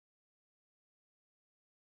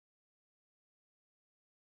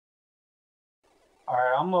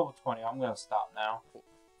Alright, I'm level 20. I'm gonna stop now.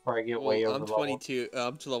 Before I get way over I'm level. 22.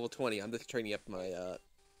 I'm to level 20. I'm just training up my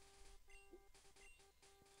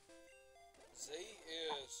Z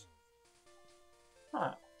is.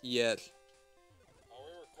 Huh. Yes. Are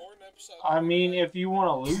we recording episode? I mean, if you want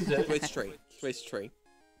to lose it. Switch train. Switch train.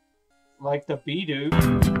 Like the B-dude.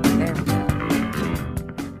 There we go.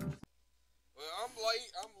 Well, I'm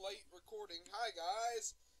late. I'm late recording. Hi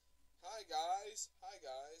guys. Hi guys. Hi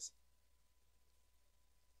guys.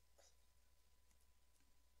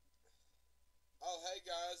 Oh, hey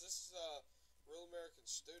guys. This is Real American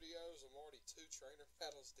Studios. I'm already 2 trainer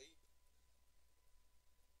battles deep.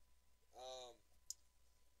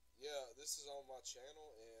 Yeah, this is on my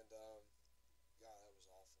channel, and God, that was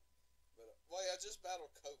awful. But wait, I just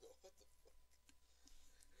battled Koga. What the fuck?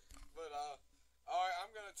 But alright,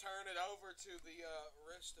 I'm gonna turn it over to the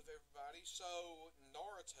rest of everybody. So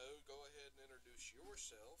Naruto, go ahead and introduce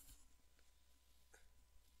yourself.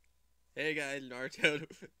 Hey guys, Naruto,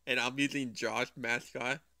 and I'm using Josh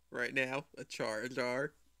mascot right now, a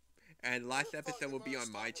Charizard. And last episode will be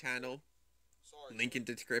on my channel. Sorry. Link in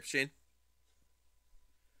description.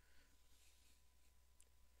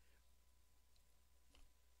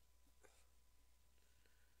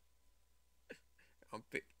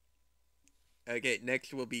 Okay,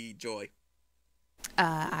 next will be Joy.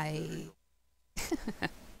 I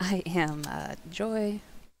am Joy,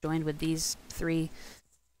 joined with these 3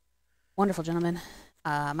 wonderful gentlemen.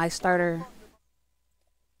 My starter.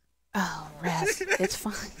 Oh, RAS. It's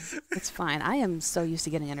fine. It's fine. I am so used to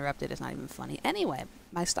getting interrupted, it's not even funny. Anyway,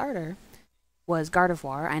 my starter was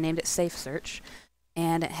Gardevoir. I named it Safe Search,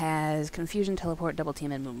 and it has Confusion, Teleport, Double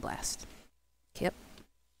Team, and Moonblast. Kip,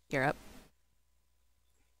 you're up.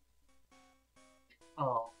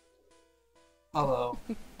 Oh. Hello.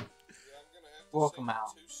 Yeah, I'm gonna have to Welcome see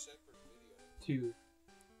out 2 separate videos. To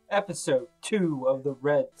episode 2 of the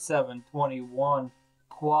Red 721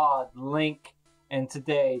 Quadlink. And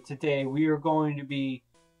today we are going to be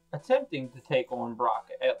attempting to take on Brock,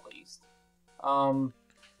 at least.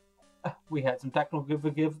 We had some technical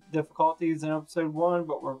difficulties in episode 1,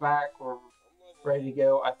 but we're back. We're ready to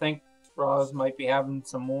go. I think Roz might be having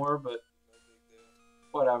some more, but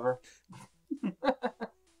whatever.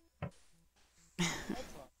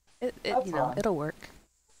 You know, it'll work.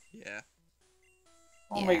 Yeah.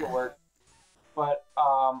 I'll make it work. But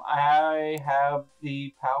I have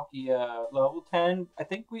the Palkia level 10. I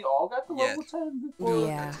think we all got the level 10 before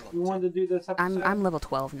Yeah. we wanted to do this episode. I'm level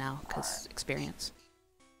 12 now, because experience.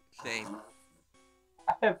 Same.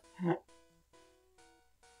 I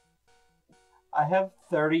have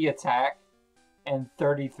 30 attack and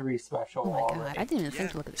 33 special Oh my already. god, I didn't even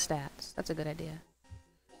think to look at the stats. That's a good idea.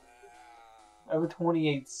 I have a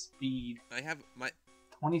 28 speed, I have my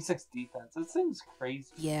 26 defense. That seems crazy.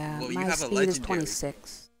 Yeah, Well, you my have a speed is legendary.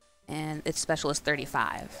 26, and its special is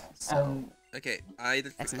 35. So okay.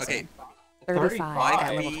 that's Okay. insane. 35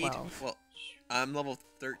 at level Speed. 12. Well, I'm level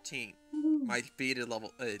 13. My speed is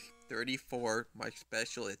 34. My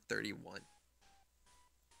special is 31.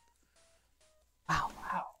 Wow.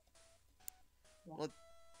 Wow. Well,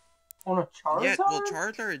 On a Charizard? yeah. Well,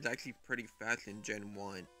 Charizard is actually pretty fast in Gen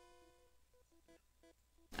 1.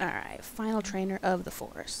 Alright, final trainer of the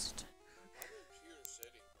forest. Computer City.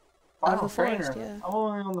 Final the forest, trainer. yeah. I'm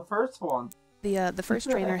only on the first one. The first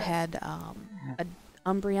trainer had a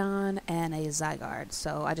Umbreon and a Zygarde,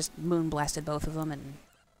 so I just moonblasted both of them and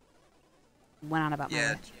went on about my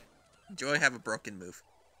Yeah. way. Joy have a broken move.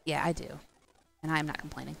 Yeah, I do. And I am not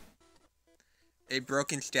complaining. A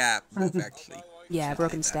broken stab move, actually. Yeah,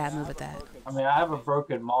 broken stab move at that. I mean, I have a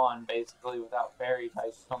broken Mon, basically, without fairy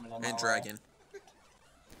types coming in. And my dragon. way.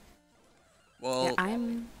 Well, Yeah,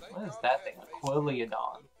 I'm... What is that thing?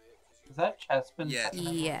 Quilliadon. Is that Chespin? Yeah.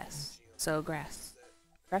 Yes. So, grass.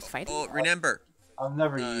 Grass fighting? oh, remember, I've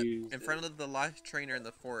never used in front of the last trainer in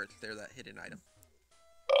the forest, there's that hidden item.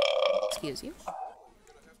 Excuse you?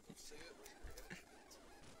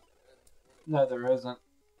 No, there isn't.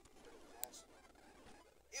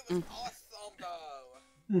 It was awesome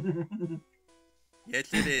though.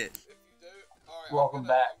 Yes, it is. If you do, alright. Welcome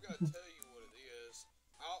back. I'm gonna tell you what it is.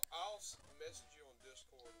 I'll message you on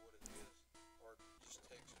Discord what it is, or just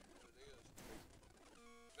text you what it is.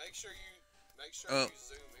 Make sure Oh. you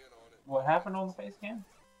zoom in on it. What happened on the face cam?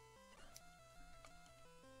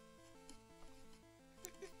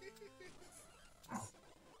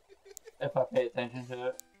 If I pay attention to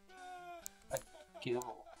it, I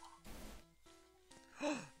kill.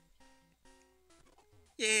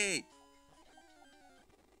 Yay!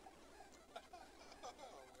 Oh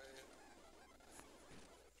man.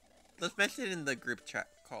 Let's mention it in the group chat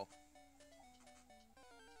call.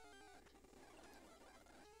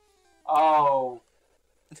 Oh.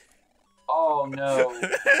 Oh no.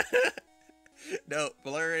 No,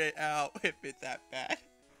 blur it out if it's that bad.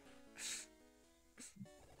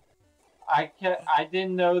 I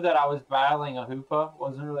didn't know that I was battling a Hoopa.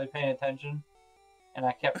 Wasn't really paying attention, and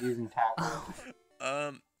I kept using tackle.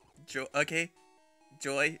 Oh, Okay,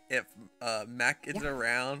 Joy, if Mac is Yeah.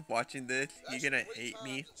 around watching this, That's you're gonna 3 hate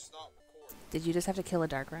me. times it stopped recording. did you just have to kill a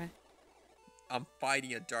Darkrai? I'm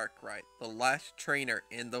fighting a Darkrai. The last trainer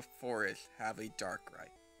in the forest have a Darkrai.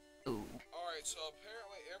 Ooh. Alright, so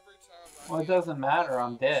apparently every time I Well, it hit doesn't matter,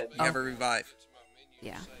 I'm dead. You have a revive. to my menu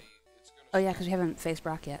Yeah. save, it's gonna Oh yeah, start because we haven't faced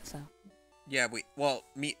Brock yet, so. Yeah,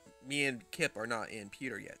 me and Kip are not in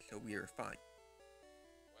pewter yet, so we are fine.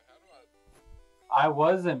 Wait, how do I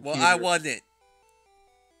wasn't. Well, Peter. I wasn't.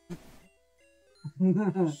 I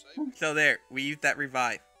save? So there, we used that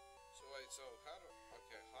revive. So wait, so how do?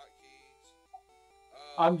 Okay, hotkeys.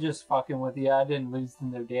 I'm just fucking with you. I didn't lose to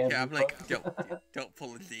no damn. Yeah, I'm Hoopa. like, don't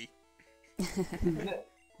pull a Z. Wait,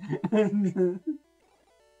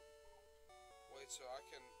 so I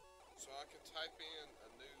can type in a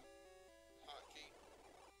new hotkey.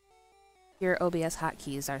 Your OBS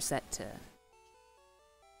hotkeys are set to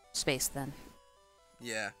space then.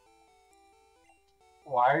 Yeah.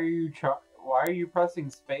 Why are you pressing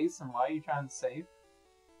space and why are you trying to save?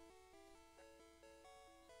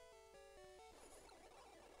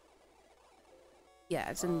 Yeah,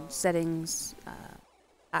 it's in settings,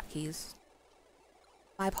 hotkeys.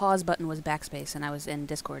 My pause button was backspace, and I was in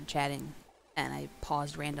Discord chatting, and I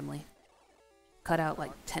paused randomly. Cut out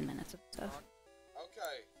like 10 minutes of stuff.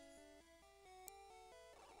 Okay.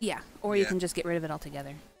 Yeah, or you Yeah. can just get rid of it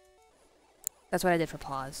altogether. That's what I did for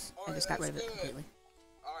pause. I Alright, just got rid of that's it good. completely.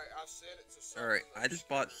 Alright, I set it to something. Alright, I that's just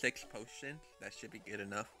bought good. 6 potions. That should be good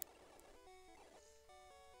enough.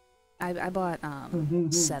 I bought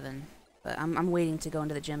 7, but I'm waiting to go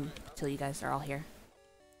into the gym till you guys are all here.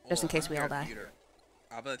 Just in case we all die. Computer.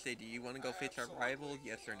 I was about to say, do you want to go face our rival?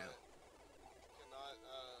 Yes or no?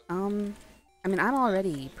 Cannot, I mean, I'm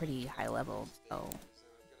already pretty high level, so I'm gonna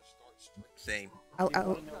start streaming. Same. I'll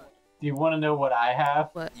Do you want to know what I have?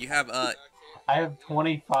 what? You have I have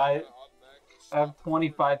 25. I have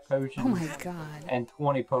 25 potions Oh my god. and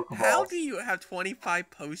 20 Pokeballs. How do you have 25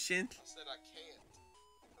 potions? I said I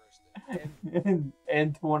can't.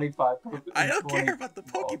 and 25 Pokeballs. I don't care about the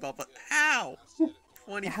Pokeball, but how?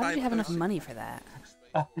 25 How did you have enough potions. money for that?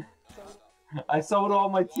 I sold all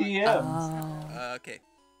my TMs. Oh. Okay.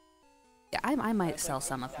 Yeah, I might sell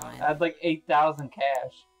some of I mine. had like 8,000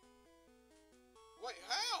 cash. Wait,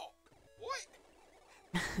 how? What?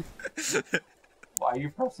 Why are you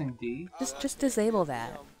pressing D? Just disable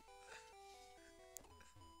that. I'm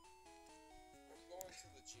going to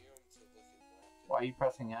the gym to look at Brock. Why are you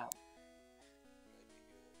pressing out? Maybe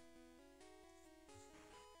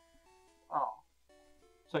Oh.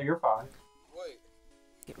 So you're fine. Wait,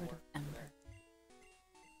 Get rid of Ember.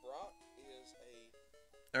 Brock is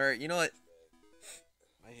a Alright, you know what?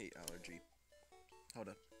 I hate allergy. Hold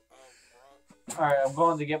up. Brock. Alright, I'm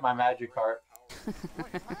going to get my magic card.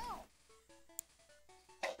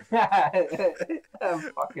 I'm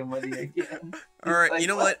fucking with you again. Alright, like, you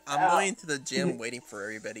know what? what? I'm Ow. going to the gym waiting for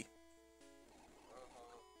everybody.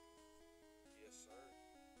 Yes, sir.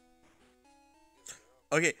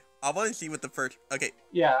 Okay, I want to see what the first. Okay,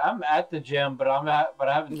 Yeah, I'm at the gym, but I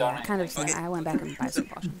haven't done Yeah, it. kind of same. Okay. I went back and buy some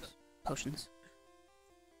potions. Potions.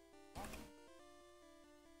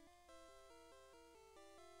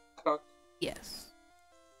 Cook. Yes.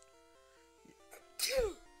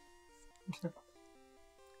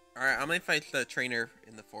 alright, I'm gonna fight the trainer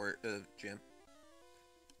in the gym.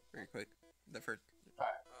 Very quick. The first.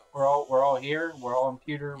 We're all here. We're all on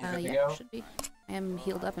computer. We're good to Yeah, go. should be. I am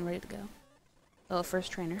healed up and ready to go. Oh,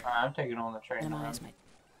 first trainer. Alright, I'm taking on the trainer. Minimize my.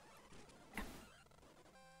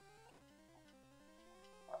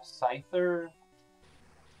 Scyther.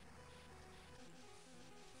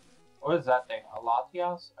 What is that thing? A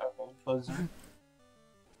Latias? Okay, Blizzard.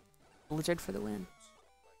 Blizzard for the win.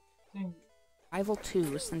 Ding. Rival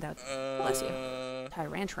 2 send out bless you. Uh,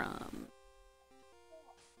 Tyrantrum.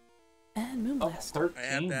 And Oh, Moonblast. 13. I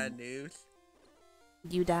have bad news.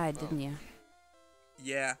 You died, didn't you?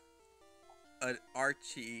 Yeah. An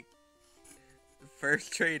Archie.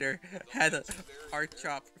 First trainer had a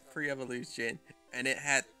Archop free evolution, and it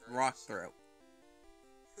had Rock Throw.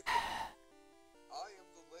 I am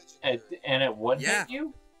the legendary. And it wouldn't Yeah. hit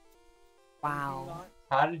you? Wow.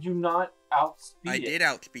 How did you not outspeed I it? did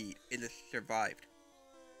outspeed. It just survived.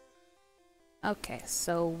 Okay,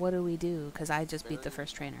 so what do we do? Because I just beat the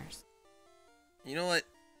first trainers. You know what?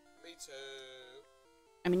 Me too.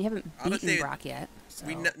 I mean, you haven't I would beaten say Brock yet, so...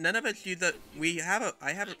 none of us use the. We have a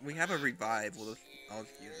revive. I'll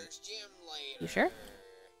use it. You sure?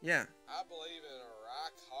 Yeah. I believe in a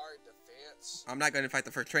rock hard defense. I'm not going to fight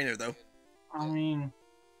the first trainer though. I mean,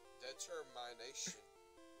 Determination.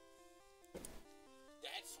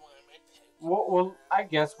 That's why well, I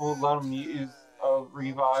guess we'll let them use a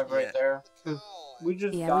revive right Yeah. there because we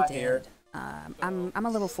just Yeah, got we here. did. I'm a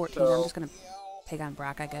level 14. So- I'm just gonna take on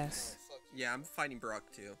Brock, I guess. Yeah, I'm fighting Brock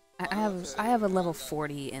too. I have a level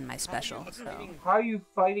 40 in my special, so... How are you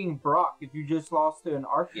fighting Brock if you just lost to an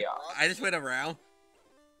Archeops? I just went around,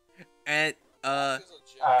 and and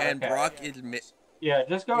Okay. Brock is Yeah,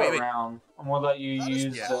 just go Wait. around, and we'll let you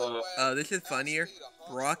use Yeah. the. This is funnier.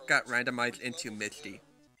 Brock got randomized into Misty.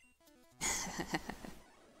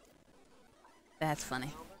 That's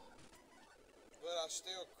funny. But I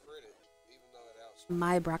still crit it, even though it outspeeds.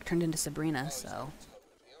 My Brock turned into Sabrina, so...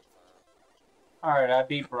 Yeah, I'm fine. Alright, I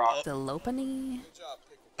beat Brock. Delopany? Good job,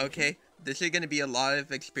 Pickle. Okay, this is gonna be a lot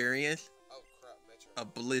of experience. Oh crap, Metro. A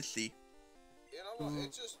Blissey. You know what?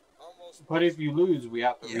 It just almost. But if you lose, we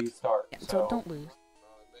have to Yep. restart. Yeah, so So don't lose.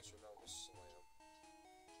 Metro almost slam.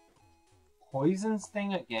 Poison's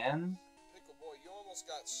thing again? Pickle boy, you almost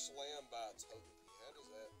got slammed by a Togepi. How does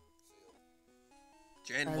that feel?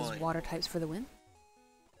 Gen Does 1. water types for the win?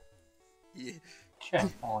 Yeah. Check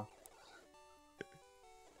on.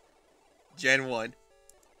 Gen 1.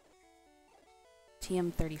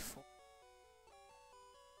 TM34.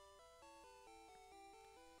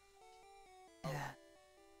 Yeah.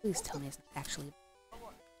 Please tell me it's not actually... No,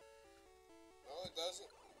 it doesn't.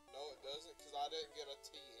 No, it doesn't, because I didn't get a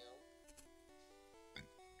TM.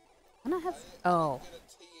 Why not have... I didn't Oh. get a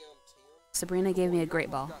TM. Sabrina gave me a great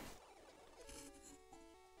ball. The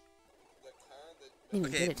kind that. Didn't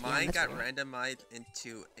even Okay, get it to you, mine that's got weird. randomized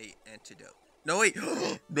into a antidote. No wait,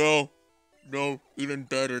 no, even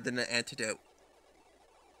better than an antidote.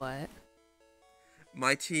 What?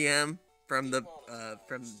 My TM from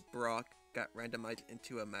Brock got randomized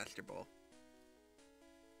into a Master Ball.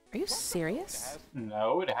 Are you serious?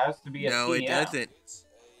 No, it has to be a No, it TM. doesn't. It's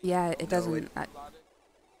a. Yeah, it No, doesn't...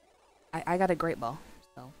 I got a great ball,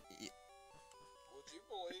 so... Would you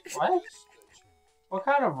believe What? this? What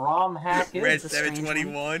kind of ROM hack is Red a strange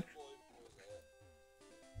 721.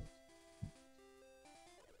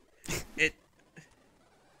 It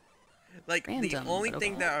like Random, the only but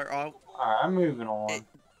thing okay. that are all. Alright, I'm moving on. It-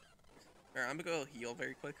 Alright, I'm gonna go heal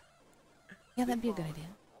very quick. Yeah, that'd be a good idea.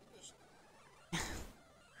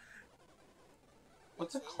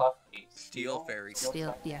 What's a cleft piece? Steel fairy.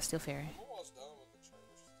 Steel Fairy. I'm almost done with the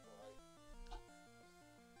trainers.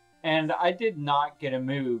 Alright. And I did not get a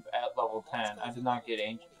move at level 10. I did not get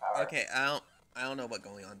ancient power. Okay, I don't know what's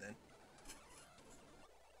going on then.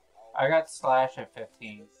 I got slash at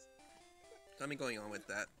 15. Something going on with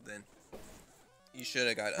that then. You should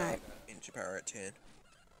have got Alright. inch power at 10.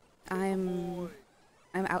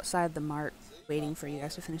 I'm outside the mart waiting for you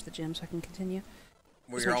guys to finish the gym so I can continue.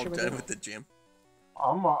 We're Just make all sure we're done good. with the gym.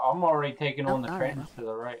 I'm already taking Oh, on the alright. trainers to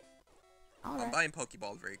the right. I'm Alright. buying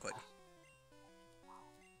Pokeballs very quick. Was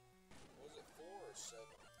it 4 or 7?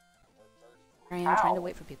 Or 30? I am trying to Ow.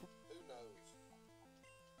 wait for people. Who knows?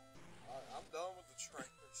 Alright, I'm done with the trainers,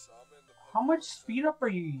 so I'm in the. How much speed up are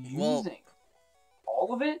you using? Well-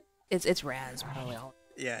 All of it? It's RAS, probably all.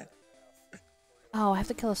 Yeah. Oh, I have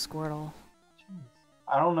to kill a Squirtle.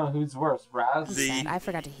 I don't know who's worse, I'm Raz? Z. sad. I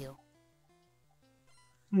forgot to heal.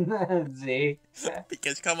 Z.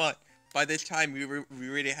 Because come on, by this time we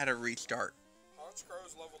already had a restart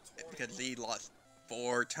Honchcrow's level 20. because Z lost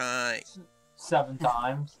 4 times. 7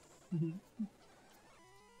 times.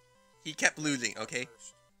 He kept losing. Okay.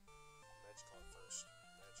 First. Magikarp first.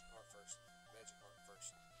 Magikarp first. Magikarp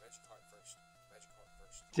first. Magikarp first. Magikarp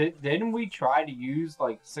first. Didn't we try to use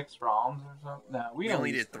like 6 ROMs or something? No, We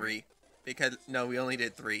only did 3. Because no, we only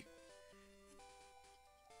did 3.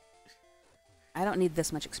 I don't need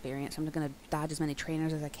this much experience. I'm just gonna dodge as many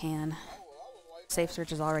trainers as I can. Oh, well, I was waiting. Safe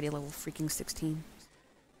search is already level freaking 16.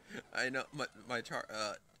 I know my chart. I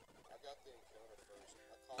got the encounter first.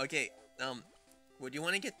 I caught Okay. the Would you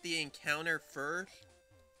want to get the encounter first,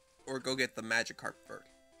 or go get the Magikarp first?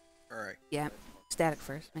 All right. Yeah, static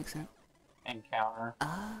first. Makes sense. Encounter.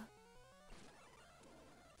 Uh,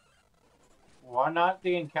 Why not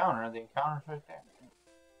the encounter? The encounter's right there.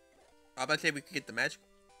 I was about to say we could get the magic.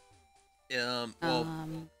 Well,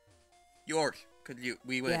 yours, cause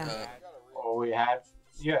we went. Yeah. I got a real Oh, we had.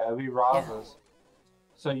 Yeah, it'd be Raz's.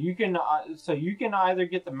 So you can either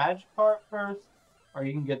get the Magikarp first, or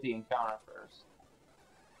you can get the encounter first.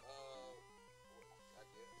 I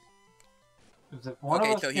guess. Because if one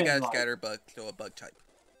Okay, of us so he can, got a like, scatter bug, so a bug type.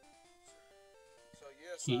 So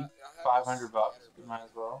yes, keep. I have a $500. You might as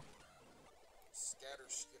well.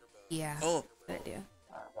 Skitterbug. Yeah. Oh, Good idea.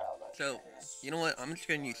 Alright, battle that. so you know what? I'm just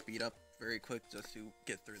gonna use speed up very quick just to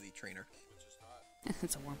get through the trainer. Which is not,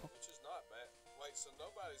 It's a wormhole. which is not bad. Wait, so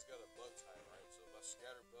nobody's got a bug type, right? So my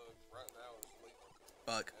scatterbug right now is lethal.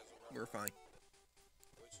 Bug, As of right we're now. fine.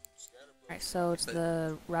 Which scatterbug? Alright, so it's But-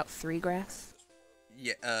 the Route 3 grass.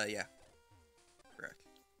 Yeah, yeah. Correct.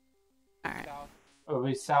 Alright. It'll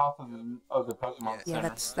be south of the Pokemon Yeah, Center.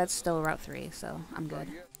 Yeah, that's still Route 3, so I'm good.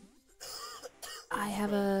 I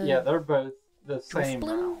have a Yeah, they're both the same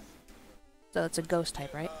Drifloon? route. So it's a ghost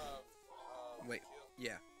type, right? Wait,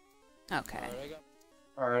 yeah. Okay.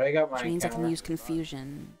 Alright, I got my Which means I can encounter. use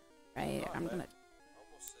confusion, right? I'm gonna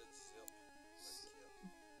Almost said zip.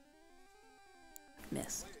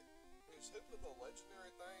 miss. Wait, is Hoopa the legendary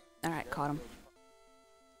thing? Alright, caught him.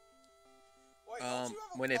 Wait, don't you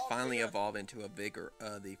have a When it finally Palkia? evolved into a vigor,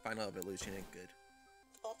 the final evolution is good.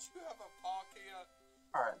 Don't you have a Palkia?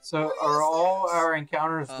 Alright, so are all our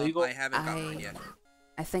encounters legal? I haven't got mine yet.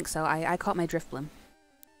 I think so. I caught my Drifloon.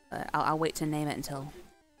 But I'll wait to name it until...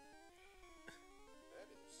 That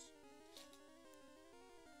is.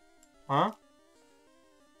 Huh?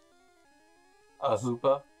 A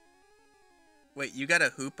Hoopa? Wait, you got a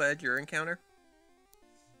Hoopa at your encounter?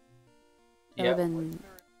 Yeah. Urban...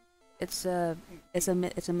 It's a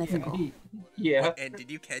mythical. Yeah. And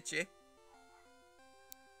did you catch it?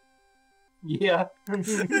 Yeah.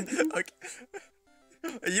 Okay.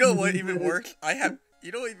 You know what even worse?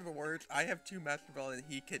 You know what even worse? I have 2 Master Ball and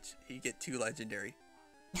he get 2 legendary.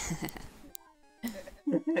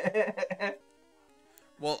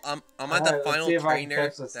 Well, I'm at Alright, the let's final see if I can trainer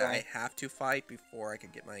catch this that I thing. have to fight before I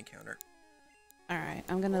can get my encounter. Alright,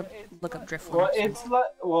 I'm gonna look up Drifloon.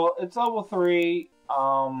 Well, it's level 3.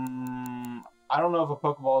 I don't know if a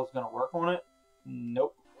Pokeball is gonna work on it.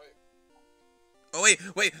 Nope. Oh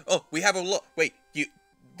wait! Oh, we have a look. Wait,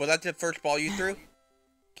 was that the first ball you threw,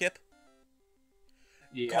 Kip?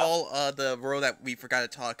 Yeah. Call the rule that we forgot to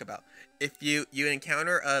talk about. If you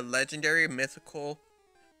encounter a legendary mythical,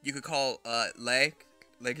 you could call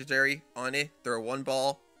legendary on it, throw 1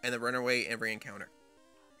 ball, and then run away and re-encounter.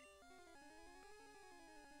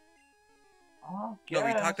 I No,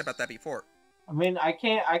 we talked guess. about that before. I mean, I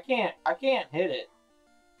can't hit it.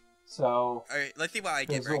 So, Alright, let's see what I get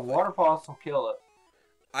because very the quick. water pulse will kill it.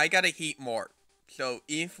 I gotta heat more. So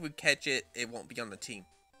if we catch it, it won't be on the team.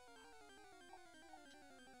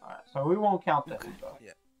 Alright, so we won't count that. Okay.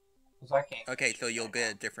 Yeah. Because I can't. Okay, so you'll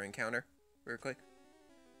get a different encounter. Real quick.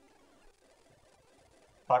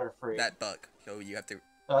 Butterfree. That bug. So you have to.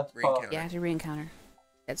 That's re-encounter. bug. Yeah, I have to re-encounter.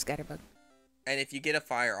 It's Scatterbug. And if you get a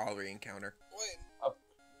fire, I'll re-encounter. Wait.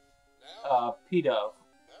 Uh, P-Dove.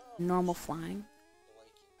 Normal flying,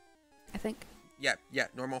 I think. Yeah,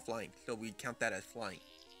 normal flying. So we count that as flying.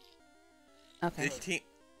 Okay. This team.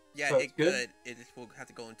 Yeah, So it's it's good? good. It just will have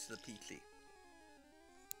to go into the PC.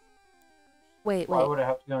 Wait, Why wait. would I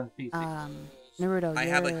have to go in the PC? Naruto, I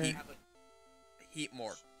have a you're- heat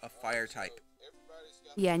more, a fire type.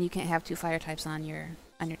 Yeah, and you can't have 2 fire types on your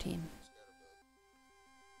team.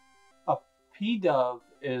 A P-Dove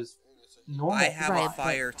is normal. I have Right, a but-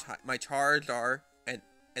 fire type. My Charizard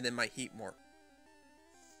and then my heat more.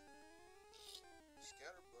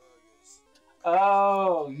 Scatterbug is.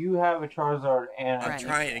 Oh, you have a Charizard and a I'm Right.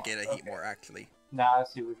 trying to get a heat Okay. more actually. Now I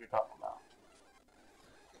see what you're talking about.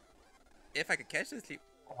 If I could catch this,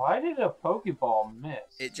 Why did a Pokeball miss?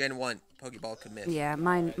 it Gen 1 Pokeball could miss. Yeah,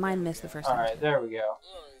 mine missed the first time. Alright, there we go.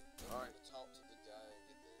 Alright, talk to the guy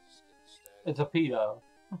and get the It's a P-Dove.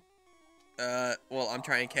 Well, I'm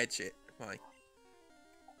trying to catch it. Fine.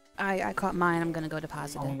 I caught mine. I'm gonna go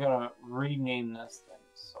deposit I'm it. gonna rename this thing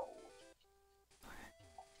Soul.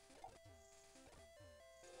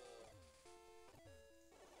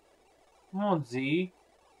 Come on, Z.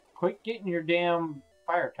 Quit getting your damn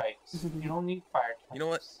fire types. You don't need fire types. You know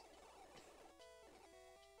what?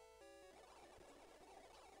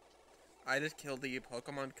 I just killed the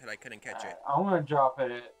Pokemon because I couldn't catch it. I'm gonna drop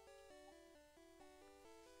it at...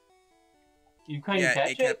 You couldn't Yeah,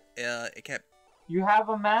 catch it? it kept. You have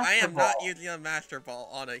a master I am ball. not using a Master Ball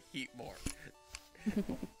on a Heatmore.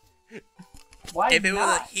 Why If it was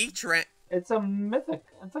not? a Heatran, It's a mythic.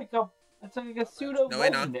 It's like a pseudo No,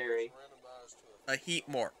 wait, no. legendary. randomized to a a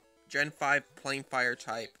Heatmore, Gen 5 plain fire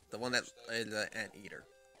type, the one that is an Anteater.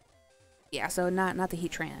 Yeah, so not the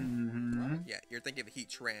Heatran. Mm-hmm. Yeah, you're thinking of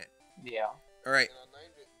Heatran. Yeah. Alright, and I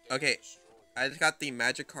named it Okay. Destroy. I just got the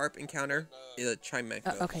Magikarp encounter. It's a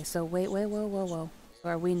Chimecho. Okay, so wait, whoa. So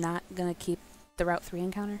are we not gonna keep the Route 3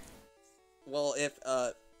 encounter? Well, if,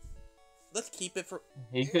 let's keep it for.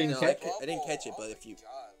 He couldn't No, catch I it. didn't catch it, but if you.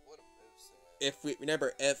 God, what a moveset. if we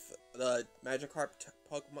remember, if the Magikarp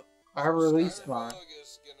Pokemon, I released mine. Scatterbug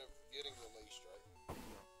is getting released, right?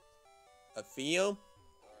 a Theo. Alright,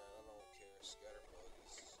 I don't care. Scatterbug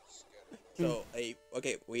is Scatterbug. So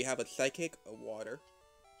okay, we have a Psychic, a Water.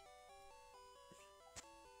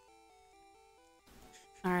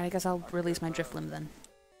 Alright, I guess I'll release my Drifloon then.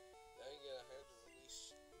 Dang it, I had to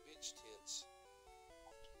release bitch tits.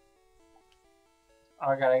 Oh,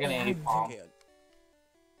 I got an Yeah, Napalm. Okay.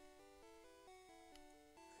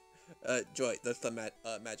 Joy, that's the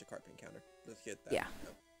Magikarp encounter. Let's get that. Yeah.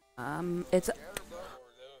 No. It's... Is that what we're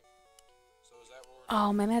doing? So is that what we're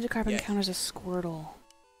Oh, my Magikarp Yes. encounters a Squirtle.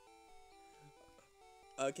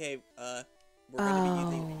 Okay, we're gonna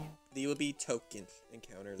be using... Oh. These will be tokens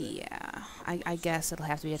encounter then. Yeah, I guess it'll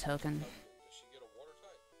have to be a token. doing? Does she get a water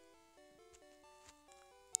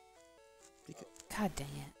type? God dang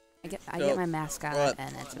it. I So, get my mascot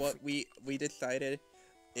and it's... what we decided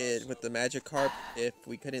is with the Magikarp, if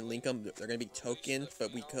we couldn't link them, they're gonna be tokens,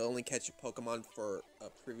 but we could only catch a Pokemon for a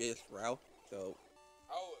previous route. So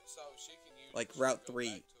Oh, so she can use Like she Route can go 3.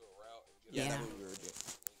 back to a route and yeah, get Yeah. that's what we were doing. linked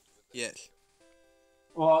with that. Yes.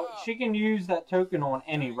 Well, she can use that token on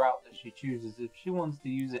any route that she chooses. If she wants to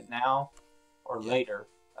use it now or Yeah. later,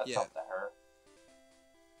 that's Yeah. up to her.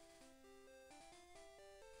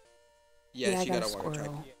 Yeah, I she got got a a water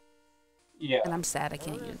type. Squirtle. Yeah. And I'm sad I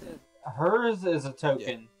can't use it. Hers is a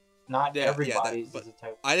token. Not Yeah, yeah, that- everybody's but is a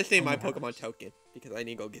token. I just say my Only hers. Pokemon token because I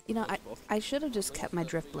need to go get. You know, the Pokeballs. I should have just kept my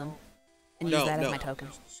Drifloon and No, used that no. as my token.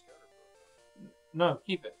 Use the Scatterbug. No,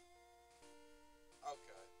 keep it. Okay.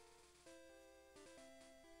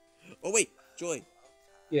 Oh wait, Joy.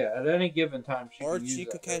 Yeah, at any given time she Or can use she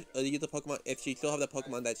could that catch token. use the Pokemon if she still have the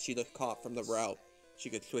Pokemon that she just caught from the route. She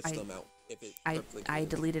could switch I- them out if it. I perfectly-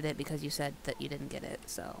 deleted it because you said that you didn't get it,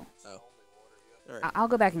 so... Oh. Alright. I'll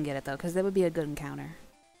go back and get it, though, because that would be a good encounter.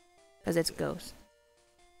 Because it's Ghost.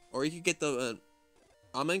 Or you could get the.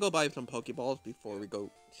 I'm gonna go buy some Pokeballs before we go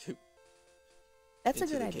to. That's a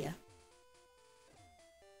Into good the idea. cave.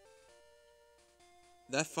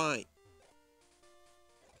 That's fine.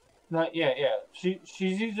 No, yeah. She's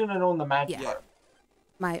using it on the Magikarp. Yeah.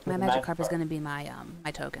 My the Magikarp is Magikarp. going to be my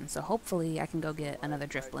my token, so hopefully I can go get another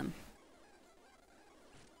Drifloon.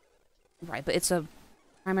 Right, but it's a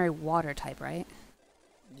primary water type, right?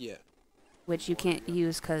 Yeah. Which you can't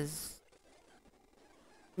use because...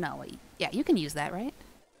 No, wait. Yeah, you can use that, right?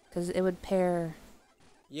 Because it would pair...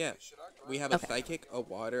 Yeah. Should I drive We have Okay. a Psychic, a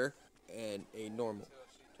Water, and a normal.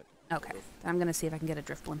 Okay, I'm going to see if I can get a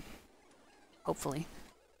Drifloon. Hopefully.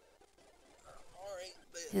 Alright,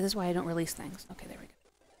 See, this is why I don't release things. Okay, there we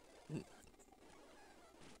go.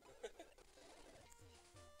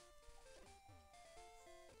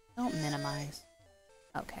 Don't minimize.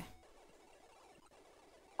 Okay.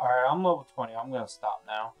 Alright, I'm level 20. I'm gonna stop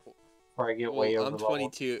now. Before I get way Well, over I'm level.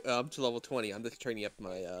 22. I'm to level 20. I'm just training up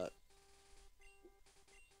my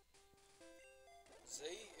Z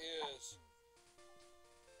is.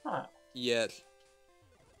 Huh. Yes.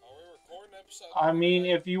 Are we recording episode? I mean,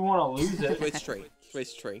 if you want to lose it, Switch train.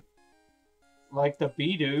 Switch train. like the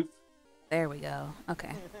Bidoof. There we go.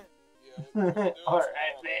 Okay. Yeah, we're doing Alright,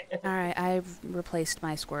 some man. Alright, I've replaced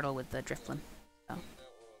my Squirtle with the Drifloon.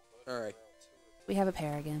 Alright. We have a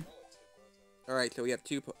pair again. Alright, so we have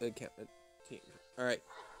two teams. Alright.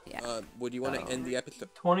 Yeah. Would you want to end the episode?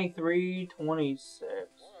 23, 26.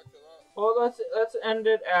 Well, let's end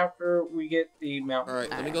it after we get the mountain. Alright,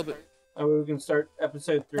 let me go. And we can start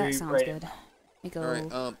episode 3 That sounds right good. Let me go Alright, I'm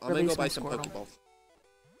gonna go release buy my some Squirtle. Pokeballs.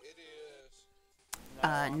 It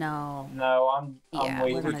is. No. No, I'm Yeah,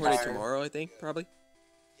 way we're too gonna Record it just- tired. tomorrow, I think, probably.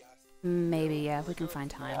 Maybe, yeah, if we can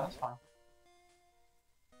find Yeah, time. that's fine.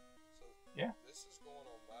 So Yeah. This is going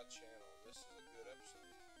on my channel. This is a good episode.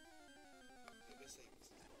 Give us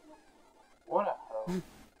a. What a hell.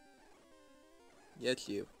 Yes,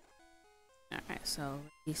 you. Alright, so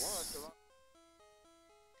release.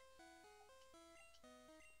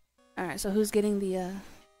 Alright, so who's getting the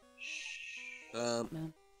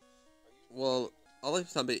moon? Well, I'll let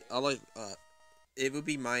somebody. It would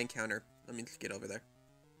be my encounter. Let me just get over there.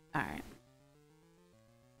 Alright.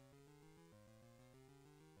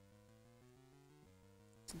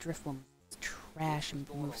 It's a Drifloon. It's trash and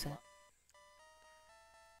moveset.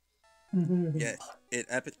 Yes,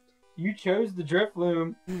 You chose the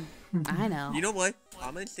Drifloon. I know. You know what?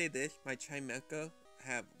 I'm gonna say this. My Chimecho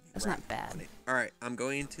have. That's not bad. All right, I'm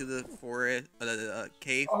going to the forest, the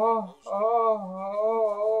cave. Oh.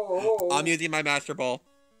 I'm using my Master Ball.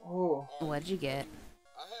 Oh. What'd you get?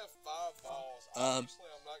 I have 5 balls. Obviously,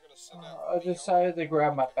 I'm not gonna send out. I decided to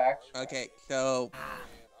grab my back. Okay, so And I'm not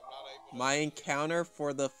able to. my encounter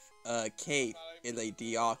for the cave is a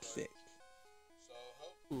Deoxys.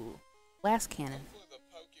 Ooh. Blast cannon. Hopefully the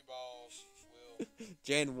Pokeballs will.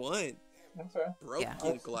 Gen 1. That's right. Broke Yeah.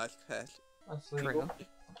 in glass cast. That's legal. True.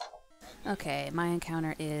 Okay, my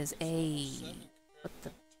encounter is a... What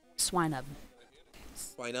the... Swinub.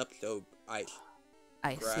 Line up, so ice.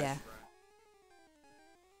 Ice, Grass. yeah.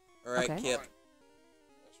 Alright, Okay. Kip. That's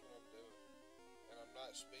what I'm doing. And I'm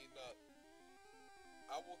not speeding up.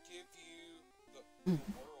 I will give you the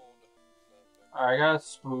world. Alright, I got a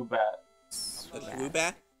Swoobat. A Yeah.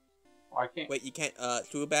 Swoobat? Why can't Wait, you can't,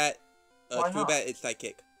 Swoobat. Why not? Swoobat is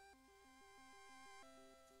psychic.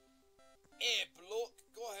 Yeah, but look,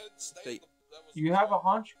 go ahead and stay. Wait. That was you have a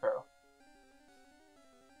hunch, Crow?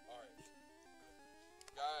 Alright.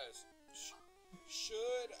 Guys, should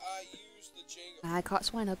I use the jingle? I caught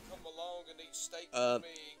Swinub. Come along and eat steak Uh, with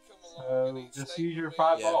me. Come along and So eat just steak use your with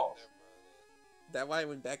 5 me. Yeah. balls. Never mind That's why I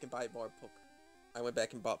went back and bought more I went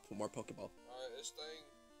back and bought more Pokeball. Alright, this thing,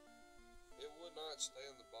 it would not stay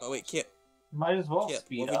in the box. Oh wait, Kip. Might as well Kip,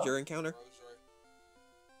 speed what up. was your encounter? Rosary.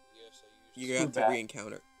 Yes, I used You it. have to Swoobat.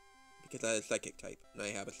 re-encounter. Because I have a psychic type, and I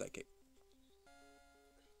have a psychic.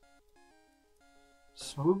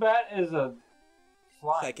 Swoobat is a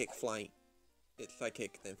flying. Psychic flying. It's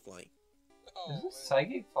psychic, then flying. Oh, Is man. this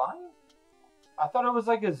psychic flying? I thought it was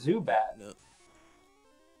like a Zubat. No.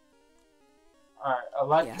 Alright, Yeah,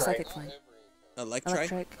 electric. psychic Not flying. every encounter.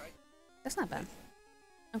 Electrike? Electric. That's not bad.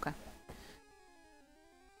 Okay.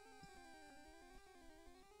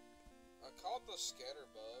 I caught the scatter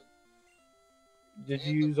bug. Did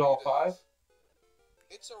and you the use all Beetles. 5?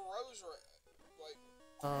 It's a rosary. Like,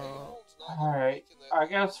 Oh. Aeon's not gonna Alright, weaken that I thing.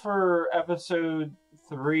 guess for episode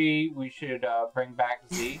 3, we should bring back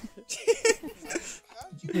Z.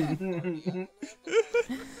 How'd you not 30? I didn't have the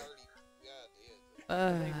 30. Yeah, I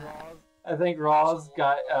did. I think Roz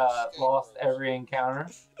got lost every encounter.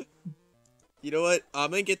 You know what?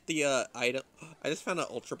 I'm gonna get the item. I just found an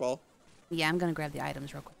Ultra Ball. Yeah, I'm gonna grab the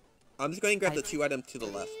items real quick. I'm just going to grab the 2 items to the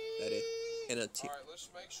left. That is. And a 2. Alright, let's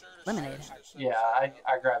make sure to Lemonade. search this Yeah, episode.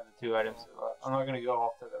 I grabbed the 2 items. I'm not gonna go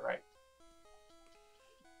off to the right.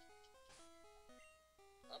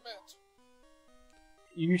 I'm at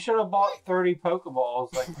You should have bought 30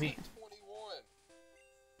 Pokeballs like me. 21.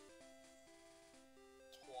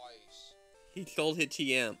 Twice. He sold his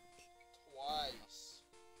TM. Twice.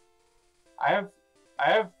 I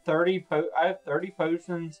have 30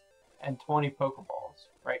 potions and 20 Pokeballs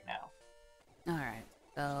right now. Alright,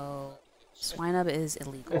 so... Swinub is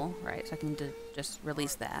illegal, right? So I can just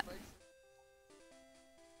release that.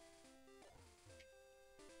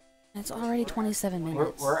 And it's already 27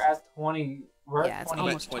 minutes. We're at 20. We're yeah, at it's 20.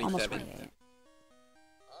 almost 27. 28. I am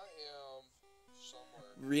somewhere.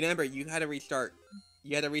 Remember, you had to restart.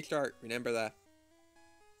 You had to restart. Remember that.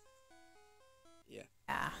 Yeah.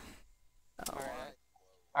 Yeah. So,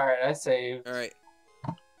 All right, I saved. Alright.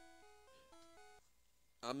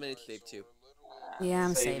 I'm gonna save too. yeah,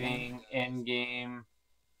 I'm saving. in game.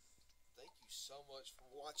 Thank you so much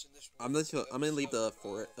for watching this. I'm gonna leave the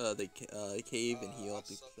cave and heal up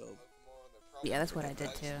so Yeah, that's what I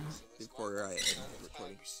did too. before I end the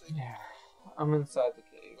recording. Yeah, I'm inside the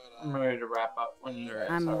cave. I'm ready to wrap up when you.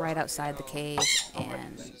 I'm right outside the cave,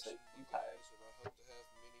 and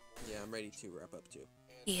Yeah, I'm ready to wrap up too.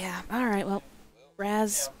 yeah. All right, well,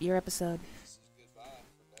 Raz, your episode.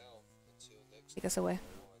 Take us away.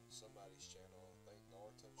 Somebody's channel, I think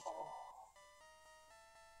Naruto's channel.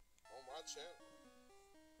 On my channel.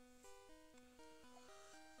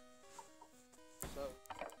 So,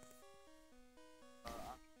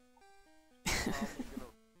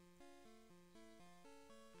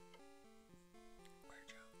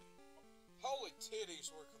 holy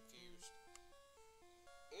titties, we're confused.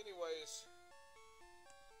 Anyways,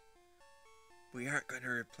 We aren't gonna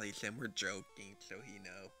replace him. We're joking, so he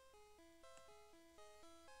know.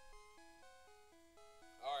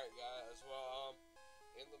 alright guys, well,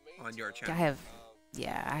 in the meantime... On your I channel. have,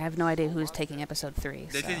 yeah, I have no idea who's taking episode 3.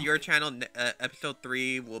 This so. is your channel. Episode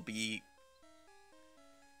 3 will be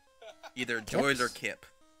either George or Kip.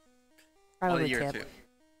 One of Probably your Kip. two.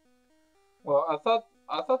 Well,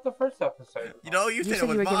 I thought the first episode. You know, you You said said it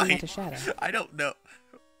was you were giving mine. that to Shadow. I don't know.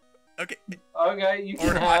 Okay. Okay, you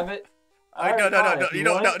can Or have it. No, Alright, no, fine. no, If you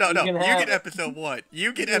don't, want no, it, no, you no. can You have get it. episode 1.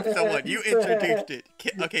 You get episode 1. You introduced it.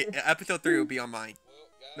 Okay, episode 3 will be on mine.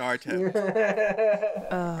 Well, guys, Naruto.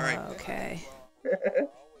 Oh, Alright. okay. I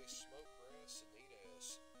always smoke grass and eat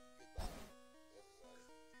ass. Goodbye,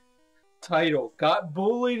 everybody. Title: Got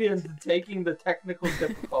bullied into taking the technical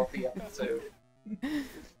difficulty episode.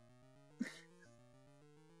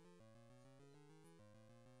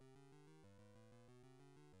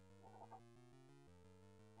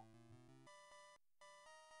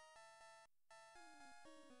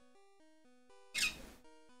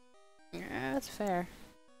 that's fair.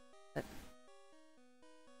 But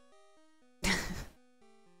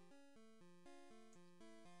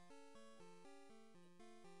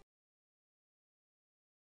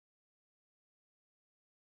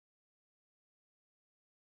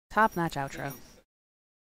top-notch outro.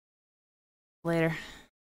 Later.